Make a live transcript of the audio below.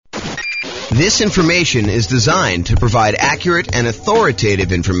This information is designed to provide accurate and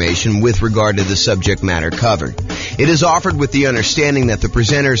authoritative information with regard to the subject matter covered. It is offered with the understanding that the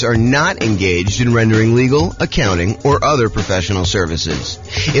presenters are not engaged in rendering legal, accounting, or other professional services.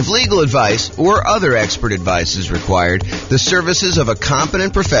 If legal advice or other expert advice is required, the services of a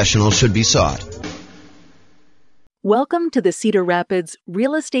competent professional should be sought. Welcome to the Cedar Rapids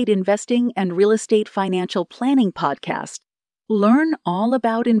Real Estate Investing and Real Estate Financial Planning Podcast. Learn all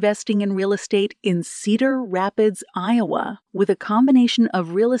about investing in real estate in Cedar Rapids, Iowa, with a combination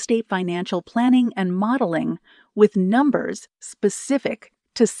of real estate financial planning and modeling with numbers specific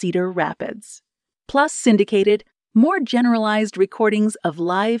to Cedar Rapids. Plus syndicated, more generalized recordings of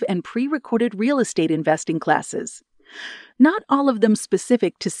live and pre-recorded real estate investing classes. Not all of them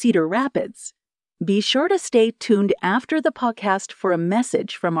specific to Cedar Rapids. Be sure to stay tuned after the podcast for a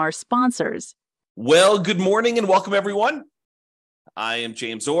message from our sponsors. Well, good morning and welcome, everyone. I am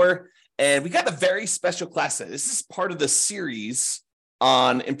James Orr, and we got a very special class today. This is part of the series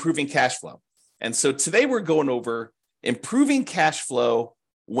on improving cash flow. And so today we're going over improving cash flow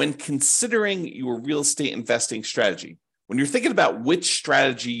when considering your real estate investing strategy. When you're thinking about which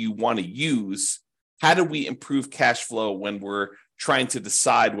strategy you want to use, how do we improve cash flow when we're trying to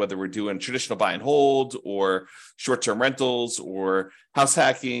decide whether we're doing traditional buy and hold or short-term rentals or house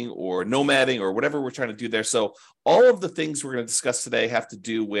hacking or nomading or whatever we're trying to do there. So all of the things we're going to discuss today have to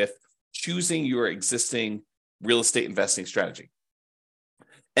do with choosing your existing real estate investing strategy.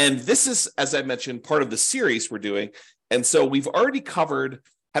 And this is, as I mentioned, part of the series we're doing. And so we've already covered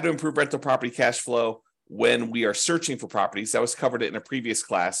how to improve rental property cash flow when we are searching for properties. That was covered in a previous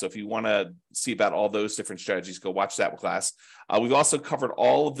class. So if you want to see about all those different strategies, go watch that class. We've also covered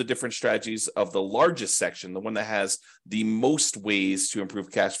all of the different strategies of the largest section, the one that has the most ways to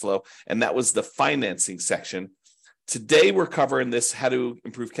improve cash flow, and that was the financing section. Today, we're covering this, how to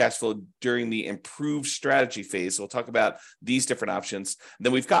improve cash flow during the improved strategy phase. So we'll talk about these different options. And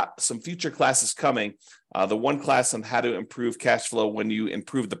then we've got some future classes coming. The one class on how to improve cash flow when you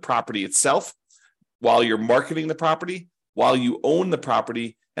improve the property itself, while you're marketing the property, while you own the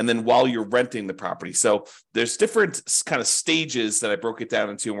property, and then while you're renting the property. So there's different kind of stages that I broke it down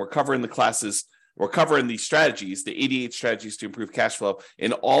into, and we're covering the classes, we're covering the strategies, the 88 strategies to improve cash flow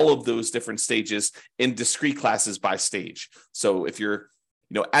in all of those different stages in discrete classes by stage. So if you're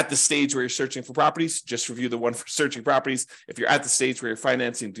at the stage where you're searching for properties, just review the one for searching properties. If you're at the stage where you're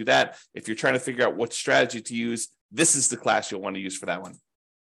financing, do that. If you're trying to figure out what strategy to use, this is the class you'll want to use for that one.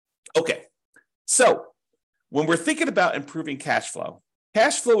 Okay. So when we're thinking about improving cash flow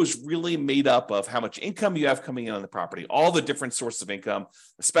is really made up of how much income you have coming in on the property, all the different sources of income,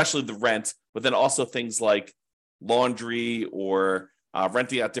 especially the rent, but then also things like laundry or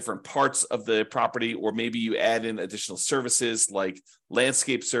renting out different parts of the property, or maybe you add in additional services like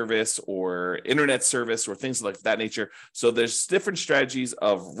landscape service or internet service or things like that nature. So there's different strategies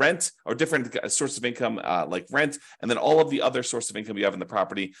of rent or different sources of income like rent, and then all of the other sources of income you have in the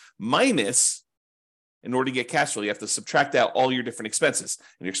property minus. In order to get cash flow, you have to subtract out all your different expenses.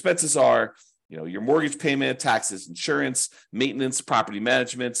 And your expenses are, your mortgage payment, taxes, insurance, maintenance, property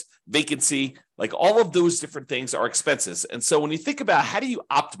management, vacancy, like all of those different things are expenses. And so when you think about how do you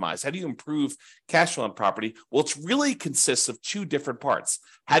optimize, how do you improve cash flow on property? Well, it really consists of two different parts.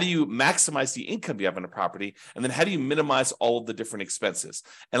 How do you maximize the income you have on a property? And then how do you minimize all of the different expenses?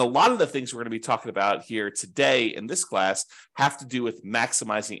 And a lot of the things we're going to be talking about here today in this class have to do with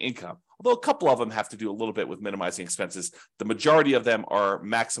maximizing income. Although a couple of them have to do a little bit with minimizing expenses, the majority of them are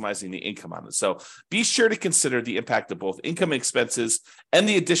maximizing the income on it. So be sure to consider the impact of both income and expenses and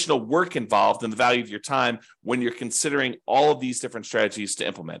the additional work involved and the value of your time when you're considering all of these different strategies to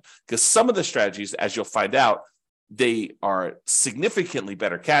implement. Because some of the strategies, as you'll find out, they are significantly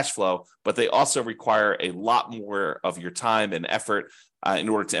better cash flow, but they also require a lot more of your time and effort in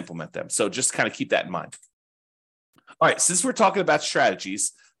order to implement them. So just kind of keep that in mind. All right, since we're talking about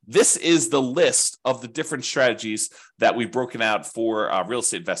strategies, this is the list of the different strategies that we've broken out for real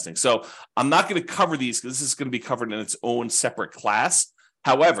estate investing. So I'm not going to cover these because this is going to be covered in its own separate class.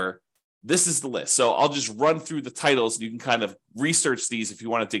 However, this is the list. So I'll just run through the titles and you can kind of research these if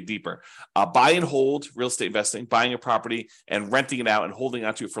you want to dig deeper. Buy and hold, real estate investing, buying a property and renting it out and holding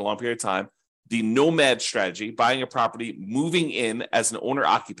onto it for a long period of time. The nomad strategy, buying a property, moving in as an owner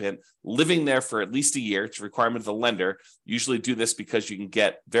occupant, living there for at least a year. It's a requirement of the lender. Usually do this because you can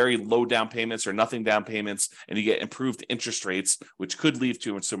get very low down payments or nothing down payments, and you get improved interest rates, which could lead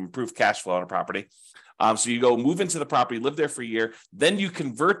to some improved cash flow on a property. So you go move into the property, live there for a year, then you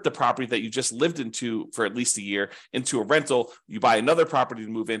convert the property that you just lived into for at least a year into a rental. You buy another property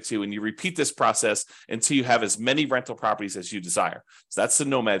to move into, and you repeat this process until you have as many rental properties as you desire. So that's the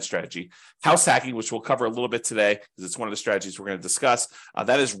nomad strategy. House hacking, which we'll cover a little bit today, because it's one of the strategies we're going to discuss.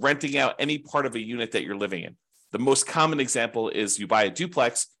 That is renting out any part of a unit that you're living in. The most common example is you buy a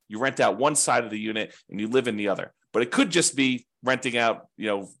duplex, you rent out one side of the unit, and you live in the other. But it could just be renting out,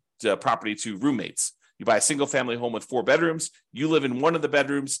 the property to roommates. You buy a single family home with 4 bedrooms, you live in one of the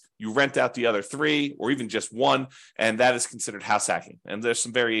bedrooms, you rent out the other 3 or even just one, and that is considered house hacking. And there's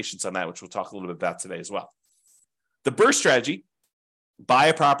some variations on that, which we'll talk a little bit about today as well. The BRRRR strategy: buy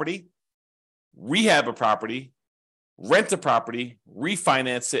a property, rehab a property, rent a property,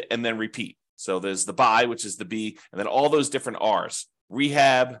 refinance it, and then repeat. So there's the buy, which is the B, and then all those different R's: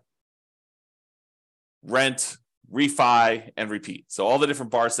 rehab, rent, refi, and repeat. So all the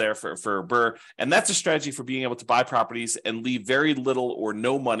different bars there for BRRRR. And that's a strategy for being able to buy properties and leave very little or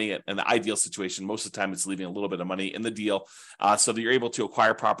no money in the ideal situation. Most of the time, it's leaving a little bit of money in the deal so that you're able to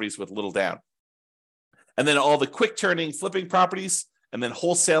acquire properties with little down. And then all the quick turning, flipping properties, and then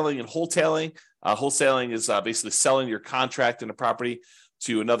wholesaling and wholetailing. Wholesaling is basically selling your contract in a property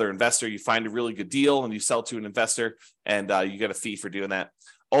to another investor. You find a really good deal and you sell to an investor, and you get a fee for doing that.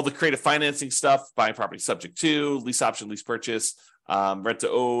 All the creative financing stuff: buying property subject to, lease option, lease purchase, rent to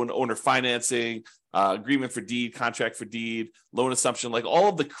own, owner financing, agreement for deed, contract for deed, loan assumption, like all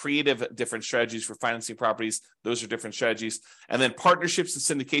of the creative different strategies for financing properties. Those are different strategies. And then partnerships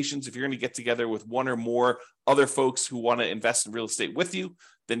and syndications: if you're going to get together with one or more other folks who want to invest in real estate with you,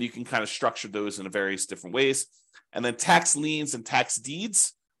 then you can kind of structure those in various different ways. And then tax liens and tax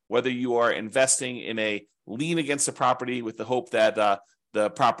deeds: whether you are investing in a lien against a property with the hope that the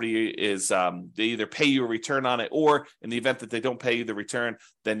property is, they either pay you a return on it, or in the event that they don't pay you the return,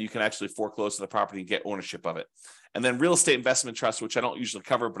 then you can actually foreclose on the property and get ownership of it. And then real estate investment trust, which I don't usually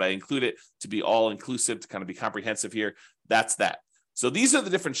cover, but I include it to be all inclusive, to kind of be comprehensive here. That's that. So these are the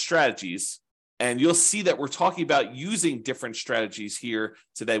different strategies. And you'll see that we're talking about using different strategies here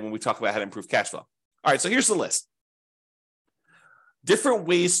today when we talk about how to improve cash flow. All right, so here's the list. Different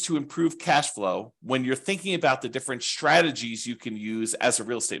ways to improve cash flow when you're thinking about the different strategies you can use as a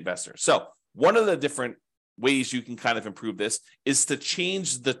real estate investor. So one of the different ways you can kind of improve this is to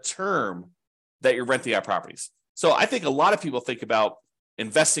change the term that you're renting out properties. So I think a lot of people think about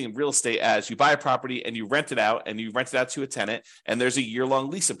investing in real estate as you buy a property and you rent it out, and you rent it out to a tenant, and there's a year-long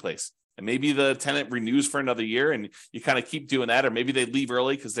lease in place. And maybe the tenant renews for another year, and you kind of keep doing that. Or maybe they leave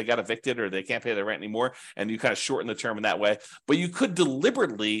early because they got evicted or they can't pay their rent anymore, and you kind of shorten the term in that way. But you could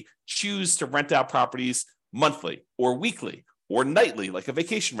deliberately choose to rent out properties monthly or weekly or nightly, like a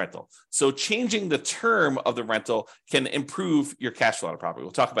vacation rental. So changing the term of the rental can improve your cash flow on a property.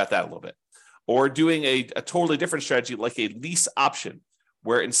 We'll talk about that a little bit. Or doing a totally different strategy, like a lease option,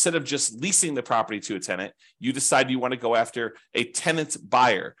 where instead of just leasing the property to a tenant, you decide you want to go after a tenant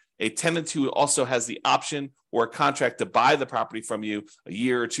buyer, a tenant who also has the option or a contract to buy the property from you a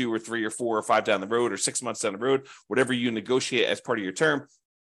year or 2 or 3 or 4 or 5 down the road, or 6 months down the road, whatever you negotiate as part of your term.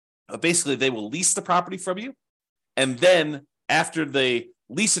 Basically, they will lease the property from you. And then after they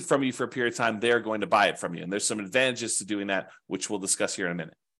lease it from you for a period of time, they're going to buy it from you. And there's some advantages to doing that, which we'll discuss here in a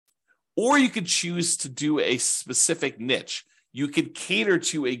minute. Or you could choose to do a specific niche. You could cater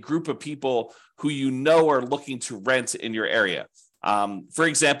to a group of people who you know are looking to rent in your area. For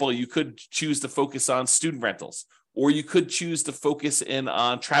example, you could choose to focus on student rentals, or you could choose to focus in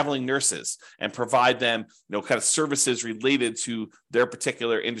on traveling nurses and provide them, kind of services related to their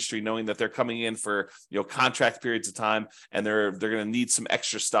particular industry, knowing that they're coming in for, contract periods of time, and they're going to need some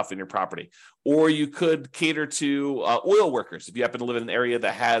extra stuff in your property. Or you could cater to oil workers if you happen to live in an area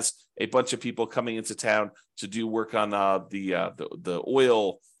that has a bunch of people coming into town to do work on the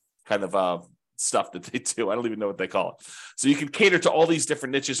oil kind of stuff that they do. I don't even know what they call it. So you can cater to all these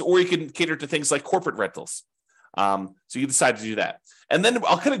different niches, or you can cater to things like corporate rentals. So you decide to do that. And then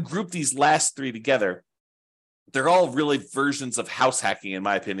I'll kind of group these last 3 together. They're all really versions of house hacking, in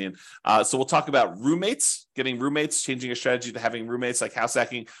my opinion. So we'll talk about roommates, getting roommates, changing a strategy to having roommates, like house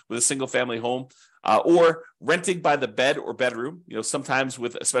hacking with a single family home, or renting by the bed or bedroom. Sometimes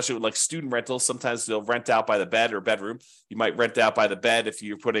especially with like student rentals, sometimes they'll rent out by the bed or bedroom. You might rent out by the bed if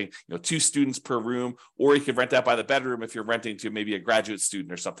you're putting 2 students per room, or you could rent out by the bedroom if you're renting to maybe a graduate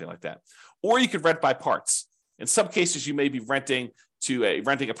student or something like that. Or you could rent by parts. In some cases, you may be renting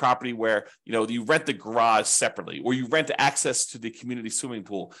a property where you rent the garage separately, or you rent access to the community swimming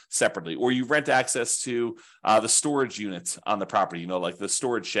pool separately, or you rent access to the storage units on the property, like the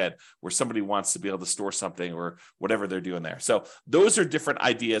storage shed where somebody wants to be able to store something or whatever they're doing there. So those are different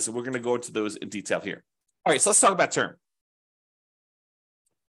ideas, and we're going to go into those in detail here. All right, so let's talk about term.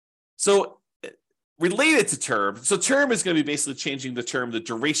 So related to term, so term is going to be basically changing the term, the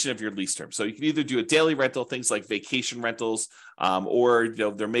duration of your lease term. So you can either do a daily rental, things like vacation rentals, or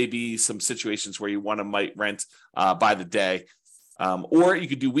there may be some situations where you might rent by the day, or you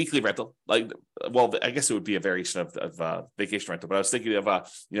could do weekly rental. I guess it would be a variation of vacation rental. But I was thinking of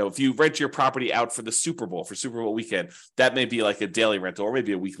if you rent your property out for the Super Bowl weekend, that may be like a daily rental or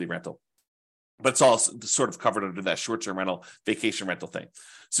maybe a weekly rental. But it's all sort of covered under that short-term rental, vacation rental thing.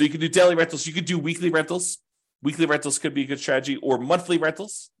 So you can do daily rentals. You could do weekly rentals. Weekly rentals could be a good strategy, or monthly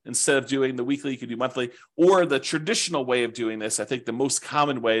rentals. Instead of doing the weekly, you could do monthly. Or the traditional way of doing this, I think the most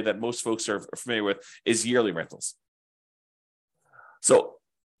common way that most folks are familiar with is yearly rentals. So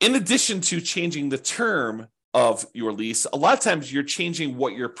in addition to changing the term of your lease, a lot of times you're changing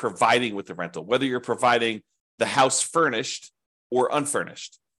what you're providing with the rental, whether you're providing the house furnished or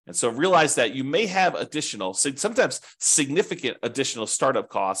unfurnished. And so realize that you may have sometimes significant additional startup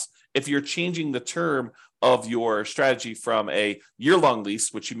costs if you're changing the term of your strategy from a year-long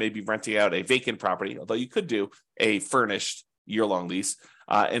lease, which you may be renting out a vacant property, although you could do a furnished year-long lease,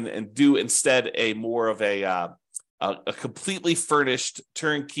 and do instead a more of a completely furnished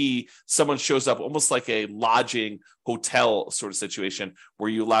turnkey. Someone shows up almost like a lodging hotel sort of situation where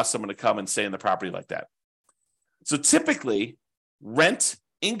you allow someone to come and stay in the property like that. So typically, rent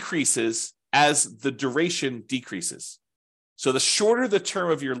increases as the duration decreases. So the shorter the term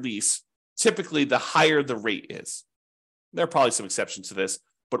of your lease, typically the higher the rate is. There are probably some exceptions to this,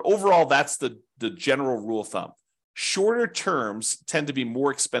 but overall, that's the general rule of thumb. Shorter terms tend to be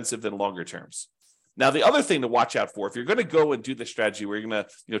more expensive than longer terms. Now, the other thing to watch out for, if you're going to go and do the strategy where you're going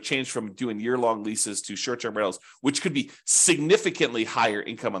to change from doing year-long leases to short-term rentals, which could be significantly higher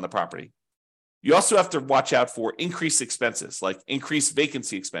income on the property, you also have to watch out for increased expenses, like increased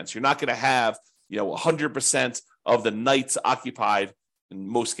vacancy expense. You're not going to have 100% of the nights occupied in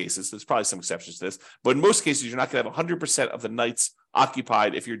most cases. There's probably some exceptions to this, but in most cases, you're not going to have 100% of the nights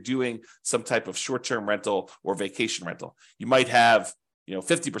occupied if you're doing some type of short-term rental or vacation rental. You might have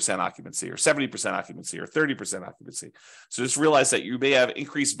 50% occupancy or 70% occupancy or 30% occupancy. So just realize that you may have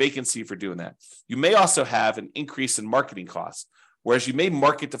increased vacancy for doing that. You may also have an increase in marketing costs. Whereas you may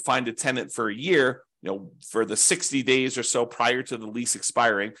market to find a tenant for a year, for the 60 days or so prior to the lease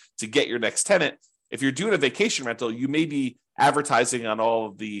expiring to get your next tenant. If you're doing a vacation rental, you may be advertising on all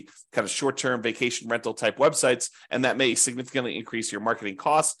of the kind of short-term vacation rental type websites, and that may significantly increase your marketing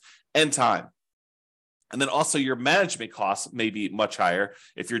costs and time. And then also your management costs may be much higher.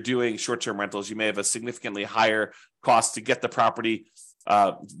 If you're doing short-term rentals, you may have a significantly higher cost to get the property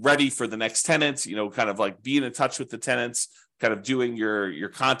ready for the next tenants, kind of like being in touch with the tenants, kind of doing your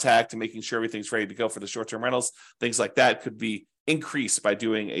contact and making sure everything's ready to go for the short-term rentals. Things like that could be increased by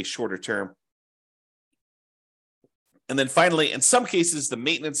doing a shorter term. And then finally, in some cases, the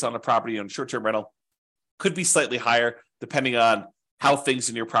maintenance on a property on short-term rental could be slightly higher depending on how things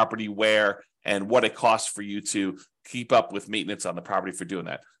in your property wear and what it costs for you to keep up with maintenance on the property for doing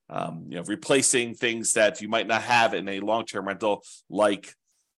that. Replacing things that you might not have in a long-term rental, like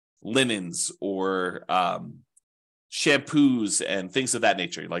linens or shampoos and things of that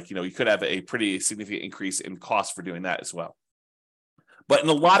nature. You could have a pretty significant increase in cost for doing that as well. But in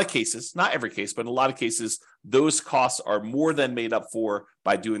a lot of cases, not every case, but in a lot of cases, those costs are more than made up for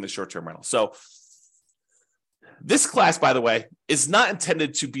by doing the short-term rental. So this class, by the way, is not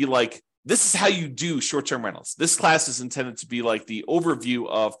intended to be like, this is how you do short-term rentals. This class is intended to be like the overview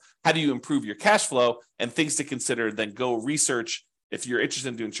of how do you improve your cash flow and things to consider, then go research. If you're interested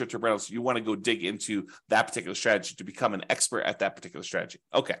in doing short-term rentals, you want to go dig into that particular strategy to become an expert at that particular strategy.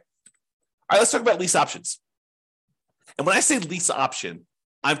 Okay. All right, let's talk about lease options. And when I say lease option,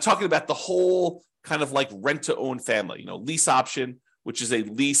 I'm talking about the whole kind of like rent-to-own family. Lease option, which is a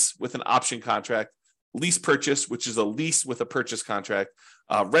lease with an option contract. Lease purchase, which is a lease with a purchase contract.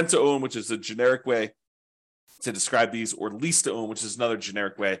 Rent-to-own, which is a generic way to describe these, or lease to own, which is another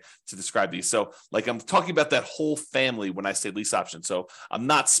generic way to describe these. So I'm talking about that whole family when I say lease option. So I'm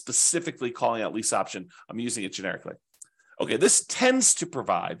not specifically calling out lease option. I'm using it generically. Okay, this tends to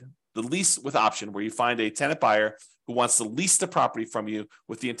provide the lease with option where you find a tenant buyer who wants to lease the property from you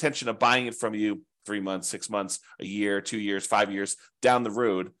with the intention of buying it from you 3 months, 6 months, a year, 2 years, 5 years down the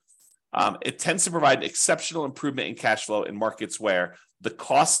road. It tends to provide exceptional improvement in cash flow in markets where the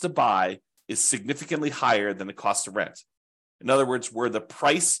cost to buy is significantly higher than the cost to rent. In other words, where the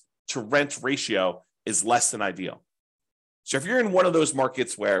price to rent ratio is less than ideal. So if you're in one of those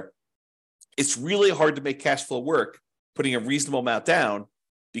markets where it's really hard to make cash flow work, putting a reasonable amount down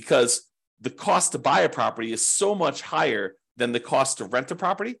because the cost to buy a property is so much higher than the cost to rent a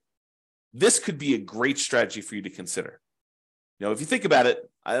property, this could be a great strategy for you to consider. If you think about it,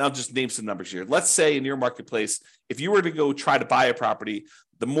 and I'll just name some numbers here. Let's say in your marketplace, if you were to go try to buy a property,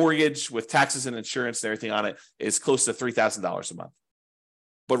 the mortgage with taxes and insurance and everything on it is close to $3,000 a month.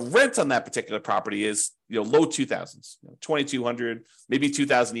 But rent on that particular property is, low 2000s, 2,200, maybe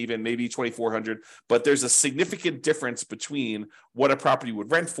 2,000 even, maybe 2,400. But there's a significant difference between what a property would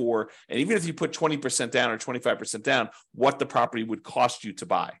rent for, and even if you put 20% down or 25% down, what the property would cost you to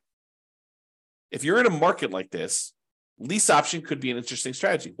buy. If you're in a market like this, lease option could be an interesting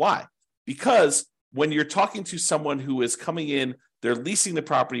strategy. Why? Because when you're talking to someone who is coming in, they're leasing the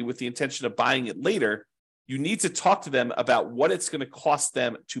property with the intention of buying it later, you need to talk to them about what it's going to cost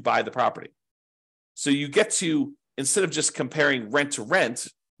them to buy the property. So you get to, instead of just comparing rent to rent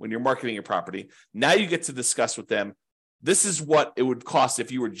when you're marketing your property, now you get to discuss with them, this is what it would cost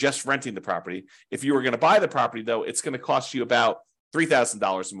if you were just renting the property. If you were going to buy the property, though, it's going to cost you about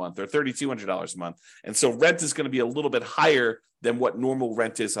 $3,000 a month or $3,200 a month. And so rent is going to be a little bit higher than what normal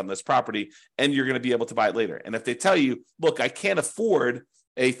rent is on this property, and you're going to be able to buy it later. And if they tell you, look, I can't afford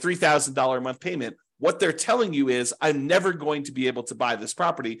a $3,000 a month payment, what they're telling you is, I'm never going to be able to buy this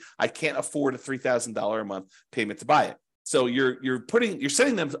property. I can't afford a $3,000 a month payment to buy it. So you're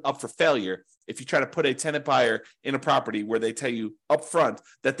setting them up for failure if you try to put a tenant buyer in a property where they tell you up front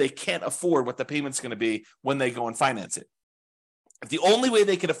that they can't afford what the payment's going to be when they go and finance it. If the only way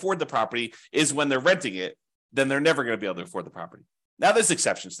they can afford the property is when they're renting it, then they're never going to be able to afford the property. Now, there's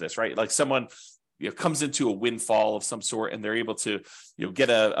exceptions to this, right? Like someone comes into a windfall of some sort and they're able to get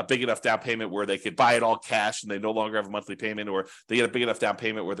a big enough down payment where they could buy it all cash and they no longer have a monthly payment, or they get a big enough down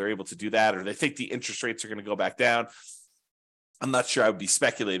payment where they're able to do that, or they think the interest rates are going to go back down. I'm not sure I would be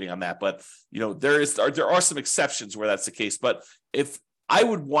speculating on that, but there are some exceptions where that's the case. But if I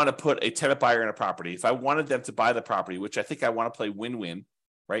would want to put a tenant buyer in a property, if I wanted them to buy the property, which I think I want to play win-win,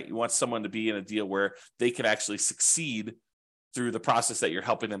 right? You want someone to be in a deal where they can actually succeed through the process that you're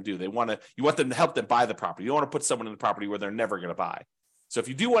helping them do. You want them to help them buy the property. You don't want to put someone in the property where they're never going to buy. So if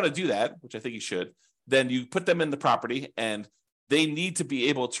you do want to do that, which I think you should, then you put them in the property and they need to be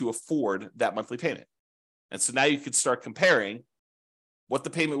able to afford that monthly payment. And so now you can start comparing what the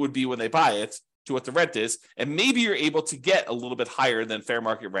payment would be when they buy it to what the rent is, and maybe you're able to get a little bit higher than fair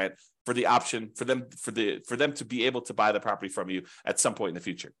market rent for the option for them to be able to buy the property from you at some point in the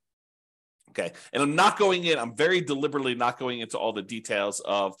future. Okay. And I'm very deliberately not going into all the details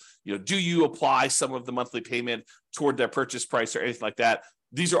of, do you apply some of the monthly payment toward their purchase price or anything like that?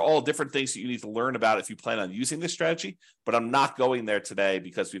 These are all different things that you need to learn about if you plan on using this strategy, but I'm not going there today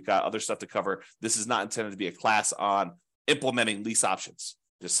because we've got other stuff to cover. This is not intended to be a class on implementing lease options.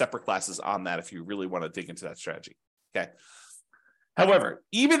 There's separate classes on that if you really want to dig into that strategy. Okay. However,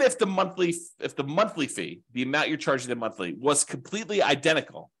 even if the monthly fee, the amount you're charging them monthly, was completely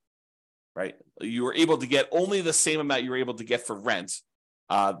identical, right? You were able to get only the same amount you were able to get for rent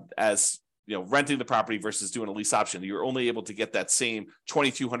as renting the property versus doing a lease option. You're only able to get that same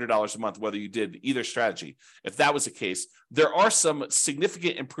 $2,200 a month, whether you did either strategy. If that was the case, there are some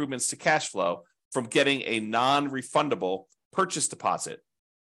significant improvements to cash flow from getting a non-refundable purchase deposit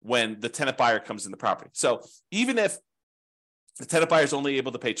when the tenant buyer comes in the property. So even if the tenant buyer is only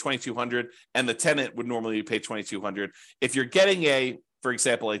able to pay $2,200 and the tenant would normally pay $2,200, if you're getting for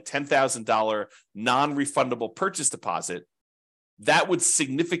example, a $10,000 non-refundable purchase deposit, that would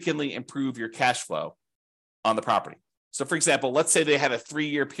significantly improve your cash flow on the property. So for example, let's say they had a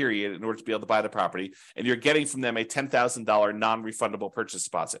 3-year period in order to be able to buy the property, and you're getting from them a $10,000 non-refundable purchase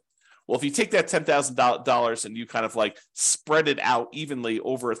deposit. Well, if you take that $10,000 and you kind of like spread it out evenly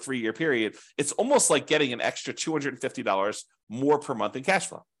over a 3-year period, it's almost like getting an extra $250 more per month in cash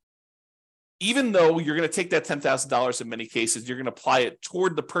flow. Even though you're going to take that $10,000 in many cases, you're going to apply it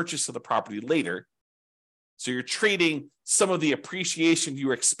toward the purchase of the property later. So you're trading some of the appreciation you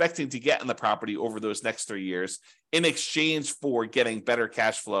were expecting to get in the property over those next 3 years in exchange for getting better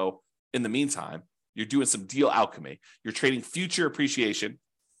cash flow in the meantime. You're doing some deal alchemy. You're trading future appreciation,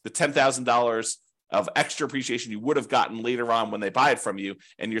 the $10,000 of extra appreciation you would have gotten later on when they buy it from you.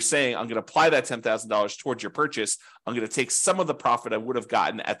 And you're saying, I'm going to apply that $10,000 towards your purchase. I'm going to take some of the profit I would have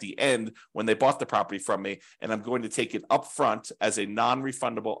gotten at the end when they bought the property from me, and I'm going to take it up front as a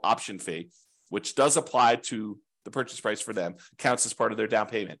non-refundable option fee, which does apply to the purchase price for them, counts as part of their down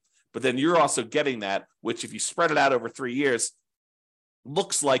payment. But then you're also getting that, which if you spread it out over 3 years,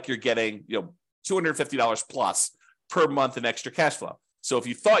 looks like you're getting $250 plus per month in extra cash flow. So if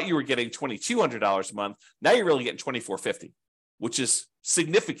you thought you were getting $2,200 a month, now you're really getting $2,450, which is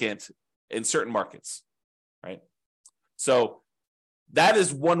significant in certain markets, right? So that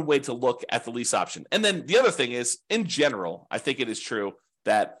is one way to look at the lease option. And then the other thing is, in general, I think it is true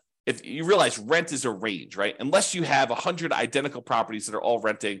that if you realize rent is a range, right? Unless you have 100 identical properties that are all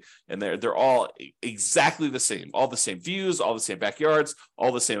renting and they're all exactly the same, all the same views, all the same backyards,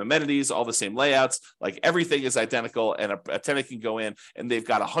 all the same amenities, all the same layouts, like everything is identical, and a tenant can go in and they've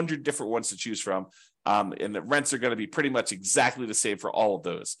got 100 different ones to choose from, and the rents are going to be pretty much exactly the same for all of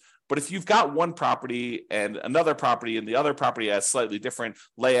those. But if you've got one property and another property, and the other property has slightly different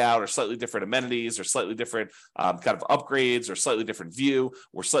layout or slightly different amenities or slightly different kind of upgrades or slightly different view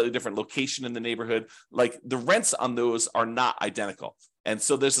or slightly different location in the neighborhood, like the rents on those are not identical. And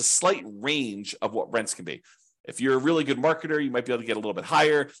so there's a slight range of what rents can be. If you're a really good marketer, you might be able to get a little bit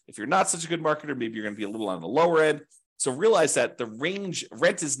higher. If you're not such a good marketer, maybe you're going to be a little on the lower end. So realize that the range,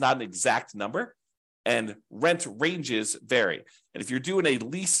 rent is not an exact number, and rent ranges vary. And if you're doing a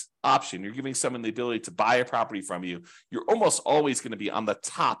lease option, you're giving someone the ability to buy a property from you, you're almost always going to be on the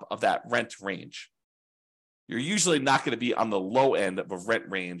top of that rent range. You're usually not going to be on the low end of a rent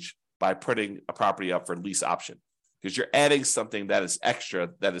range by putting a property up for lease option, because you're adding something that is extra,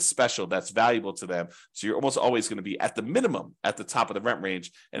 that is special, that's valuable to them. So you're almost always going to be at the minimum at the top of the rent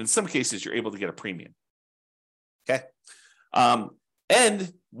range. And in some cases, you're able to get a premium. Okay.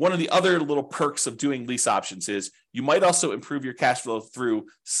 And one of the other little perks of doing lease options is you might also improve your cash flow through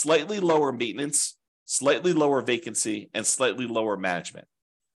slightly lower maintenance, slightly lower vacancy, and slightly lower management.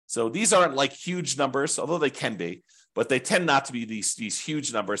 So these aren't like huge numbers, although they can be, but they tend not to be these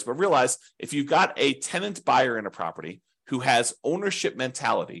huge numbers. But realize if you've got a tenant buyer in a property who has ownership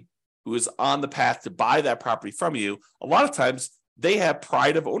mentality, who is on the path to buy that property from you, a lot of times they have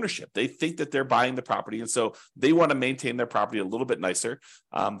pride of ownership. They think that they're buying the property, and so they want to maintain their property a little bit nicer.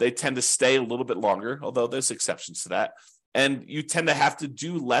 They tend to stay a little bit longer, although there's exceptions to that. And you tend to have to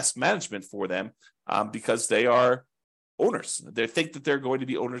do less management for them because they are owners. They think that they're going to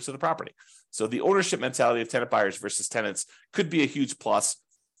be owners of the property. So the ownership mentality of tenant buyers versus tenants could be a huge plus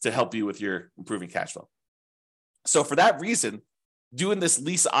to help you with your improving cash flow. So for that reason, doing this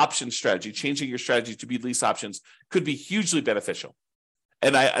lease option strategy, changing your strategy to be lease options, could be hugely beneficial.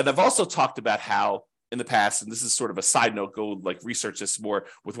 And I've also talked about how in the past, and this is sort of a side note, go like research this more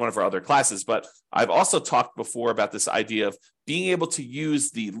with one of our other classes, but I've also talked before about this idea of being able to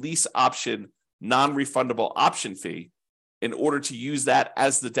use the lease option non-refundable option fee in order to use that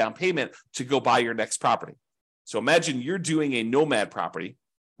as the down payment to go buy your next property. So imagine you're doing a nomad property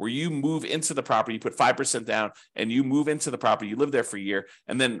where you move into the property, you put 5% down, and you move into the property, you live there for a year.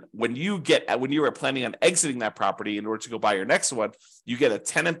 And then when you are planning on exiting that property in order to go buy your next one, you get a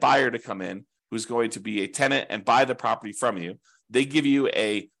tenant buyer to come in who's going to be a tenant and buy the property from you. They give you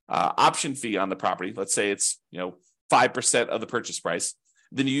a option fee on the property. Let's say it's 5% of the purchase price.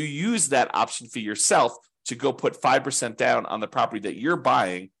 Then you use that option fee yourself to go put 5% down on the property that you're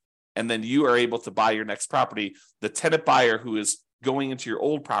buying, and then you are able to buy your next property. The tenant buyer who is going into your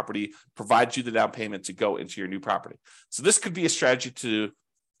old property provides you the down payment to go into your new property. So this could be a strategy to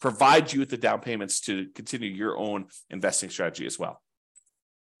provide you with the down payments to continue your own investing strategy as well.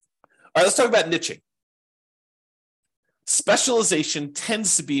 All right, let's talk about niching. Specialization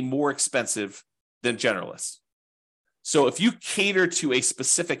tends to be more expensive than generalists. So if you cater to a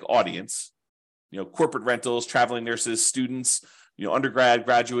specific audience, corporate rentals, traveling nurses, students, undergrad,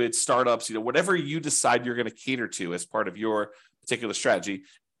 graduates, startups, whatever you decide you're going to cater to as part of your particular strategy,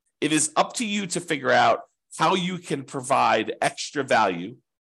 it is up to you to figure out how you can provide extra value,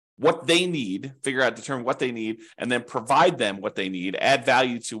 what they need, determine what they need, and then provide them what they need, add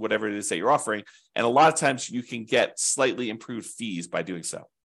value to whatever it is that you're offering. And a lot of times you can get slightly improved fees by doing so.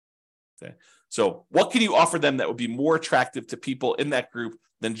 Okay. So what can you offer them that would be more attractive to people in that group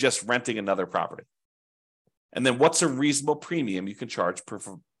than just renting another property? And then what's a reasonable premium you can charge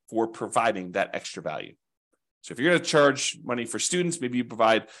for providing that extra value? So if you're going to charge money for students, maybe you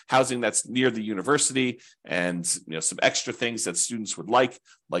provide housing that's near the university and some extra things that students would like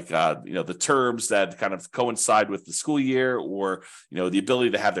the terms that kind of coincide with the school year, or the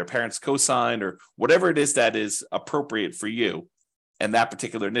ability to have their parents co-sign, or whatever it is that is appropriate for you and that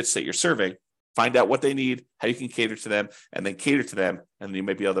particular niche that you're serving. Find out what they need, how you can cater to them, and then cater to them, and then you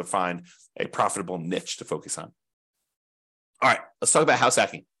may be able to find a profitable niche to focus on. All right, let's talk about house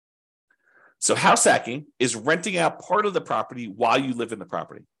hacking. So house hacking is renting out part of the property while you live in the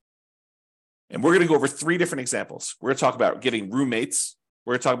property. And we're going to go over 3 different examples. We're going to talk about getting roommates.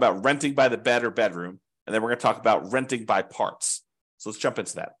 We're going to talk about renting by the bed or bedroom. And then we're going to talk about renting by parts. So let's jump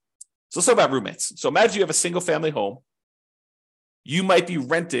into that. So let's talk about roommates. So imagine you have a single family home. You might be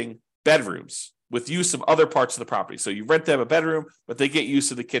renting bedrooms with use of other parts of the property. So you rent them a bedroom, but they get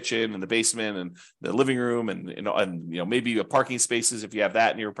use of the kitchen and the basement and the living room and maybe a parking spaces if you have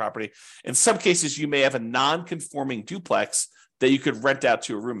that in your property. In some cases, you may have a non-conforming duplex that you could rent out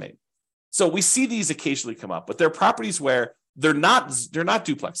to a roommate. So we see these occasionally come up, but they're properties where they're not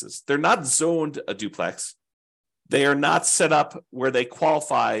duplexes. They're not zoned a duplex. They are not set up where they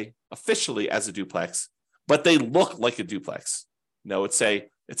qualify officially as a duplex, but they look like a duplex. It's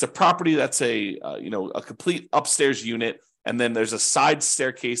a property that's a complete upstairs unit, and then there's a side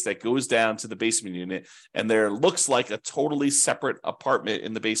staircase that goes down to the basement unit, and there looks like a totally separate apartment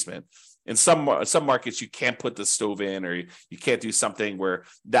in the basement. In some markets, you can't put the stove in, or you can't do something where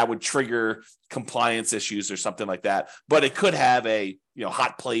that would trigger compliance issues or something like that. But it could have a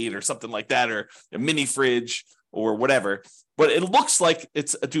hot plate or something like that, or a mini fridge or whatever. But it looks like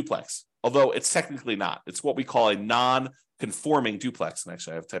it's a duplex, although it's technically not. It's what we call a non-conforming duplex. And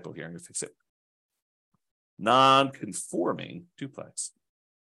actually, I have a typo here. I'm going to fix it. Non-conforming duplex.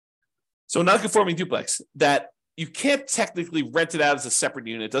 So non-conforming duplex that you can't technically rent it out as a separate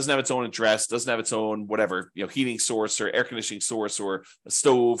unit. It doesn't have its own address, doesn't have its own whatever, heating source or air conditioning source or a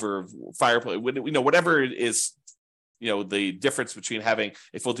stove or fireplace, whatever it is, the difference between having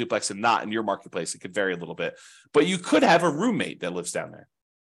a full duplex and not in your marketplace, it could vary a little bit. But you could have a roommate that lives down there.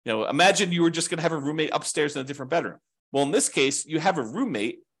 Imagine you were just going to have a roommate upstairs in a different bedroom. Well, in this case, you have a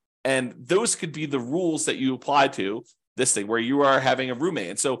roommate, and those could be the rules that you apply to this thing where you are having a roommate.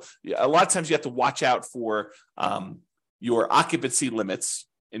 And so a lot of times you have to watch out for your occupancy limits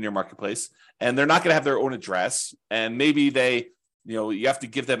in your marketplace, and they're not going to have their own address. And maybe you have to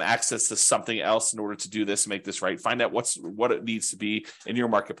give them access to something else in order to do this, make this right. Find out what it needs to be in your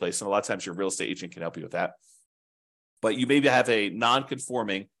marketplace. And a lot of times your real estate agent can help you with that. But you maybe have a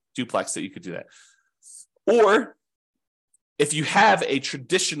non-conforming duplex that you could do that. Or if you have a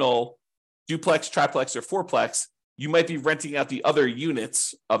traditional duplex, triplex, or fourplex, you might be renting out the other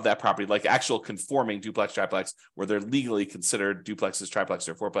units of that property, like actual conforming duplex, triplex, where they're legally considered duplexes, triplexes,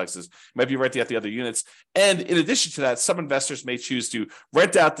 or fourplexes. You might be renting out the other units. And in addition to that, some investors may choose to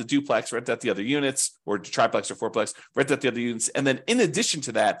rent out the duplex, rent out the other units, or triplex or fourplex, rent out the other units. And then in addition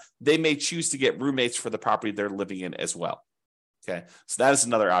to that, they may choose to get roommates for the property they're living in as well. Okay, so that is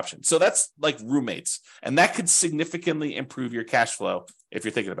another option. So that's like roommates, and that could significantly improve your cash flow if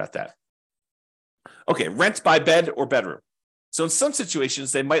you're thinking about that. Okay, rent by bed or bedroom. So in some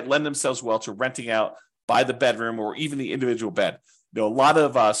situations, they might lend themselves well to renting out by the bedroom or even the individual bed. A lot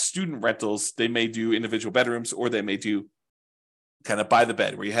of student rentals, they may do individual bedrooms, or they may do kind of by the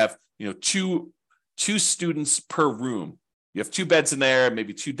bed, where you have two students per room. You have two beds in there,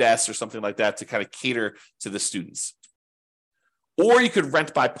 maybe two desks or something like that to kind of cater to the students. Or you could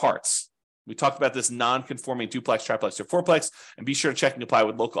rent by parts. We talked about this non-conforming duplex, triplex, or fourplex, and be sure to check and comply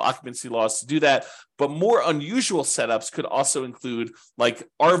with local occupancy laws to do that. But more unusual setups could also include like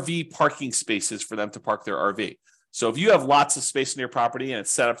RV parking spaces for them to park their RV. So if you have lots of space in your property and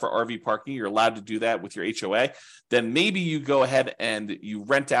it's set up for RV parking, you're allowed to do that with your HOA, then maybe you go ahead and you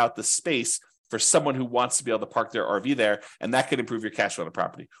rent out the space for someone who wants to be able to park their RV there, and that could improve your cash flow on the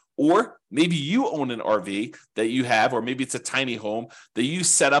property. Or maybe you own an RV that you have, or maybe it's a tiny home that you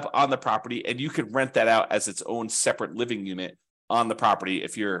set up on the property, and you could rent that out as its own separate living unit on the property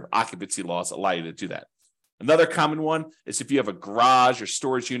if your occupancy laws allow you to do that. Another common one is if you have a garage or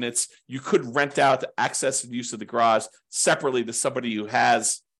storage units, you could rent out the access and use of the garage separately to somebody who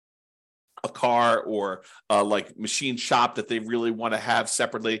has a car or like machine shop that they really want to have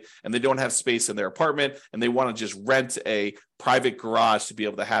separately, and they don't have space in their apartment, and they want to just rent a private garage to be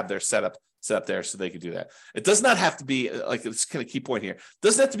able to have their setup there so they can do that. It does not have to be, like, it's kind of key point here, it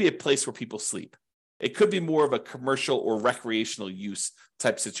doesn't have to be a place where people sleep. It could be more of a commercial or recreational use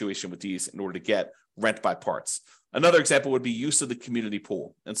type situation with these in order to get rent by parts. Another example would be use of the community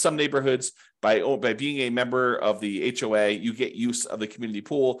pool. In some neighborhoods, by being a member of the HOA, you get use of the community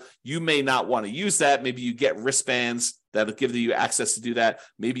pool. You may not want to use that. Maybe you get wristbands that'll give you access to do that.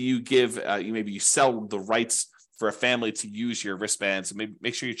 Maybe you maybe you sell the rights for a family to use your wristbands. Maybe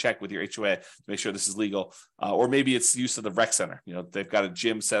make sure you check with your HOA to make sure this is legal. Or maybe it's use of the rec center. They've got a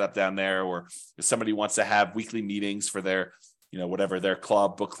gym set up down there, or if somebody wants to have weekly meetings for their whatever, their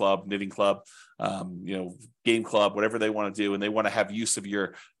club, book club, knitting club, game club, whatever they want to do, and they want to have use of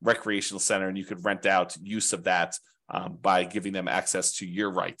your recreational center, and you could rent out use of that by giving them access to your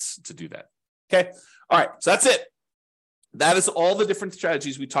rights to do that. Okay. All right. So that's it. That is all the different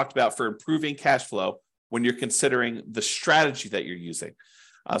strategies we talked about for improving cash flow when you're considering the strategy that you're using.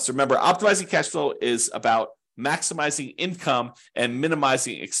 So remember, optimizing cash flow is about maximizing income and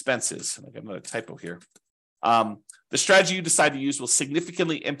minimizing expenses. I got another typo here. The strategy you decide to use will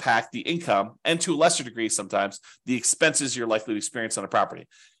significantly impact the income and, to a lesser degree sometimes, the expenses you're likely to experience on a property.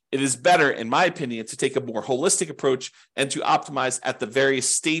 It is better, in my opinion, to take a more holistic approach and to optimize at the various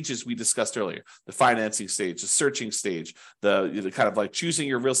stages we discussed earlier: the financing stage, the searching stage, the kind of like choosing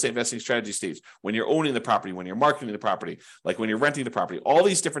your real estate investing strategy stage, when you're owning the property, when you're marketing the property, like when you're renting the property, all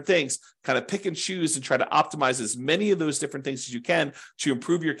these different things. Kind of pick and choose and try to optimize as many of those different things as you can to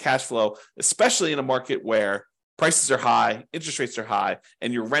improve your cash flow, especially in a market where prices are high, interest rates are high,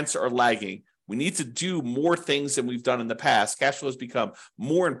 and your rents are lagging. We need to do more things than we've done in the past. Cash flow has become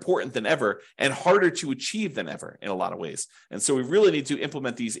more important than ever and harder to achieve than ever in a lot of ways. And so we really need to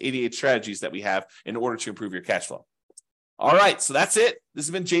implement these 88 strategies that we have in order to improve your cash flow. All right, so that's it. This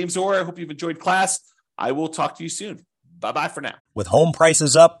has been James Orr. I hope you've enjoyed class. I will talk to you soon. Bye-bye for now. With home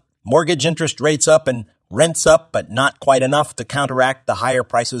prices up, mortgage interest rates up, and rents up, but not quite enough to counteract the higher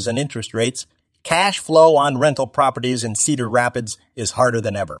prices and interest rates, cash flow on rental properties in Cedar Rapids is harder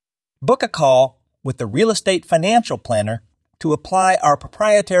than ever. Book a call with the Real Estate Financial Planner to apply our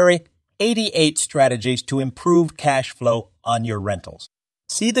proprietary 88 strategies to improve cash flow on your rentals.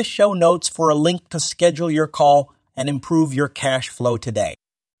 See the show notes for a link to schedule your call and improve your cash flow today.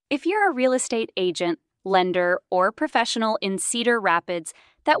 If you're a real estate agent, lender, or professional in Cedar Rapids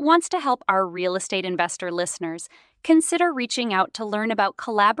that wants to help our real estate investor listeners, consider reaching out to learn about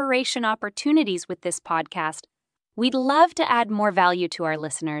collaboration opportunities with this podcast. We'd love to add more value to our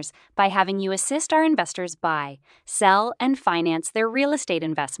listeners by having you assist our investors buy, sell, and finance their real estate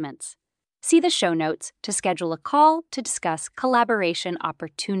investments. See the show notes to schedule a call to discuss collaboration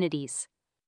opportunities.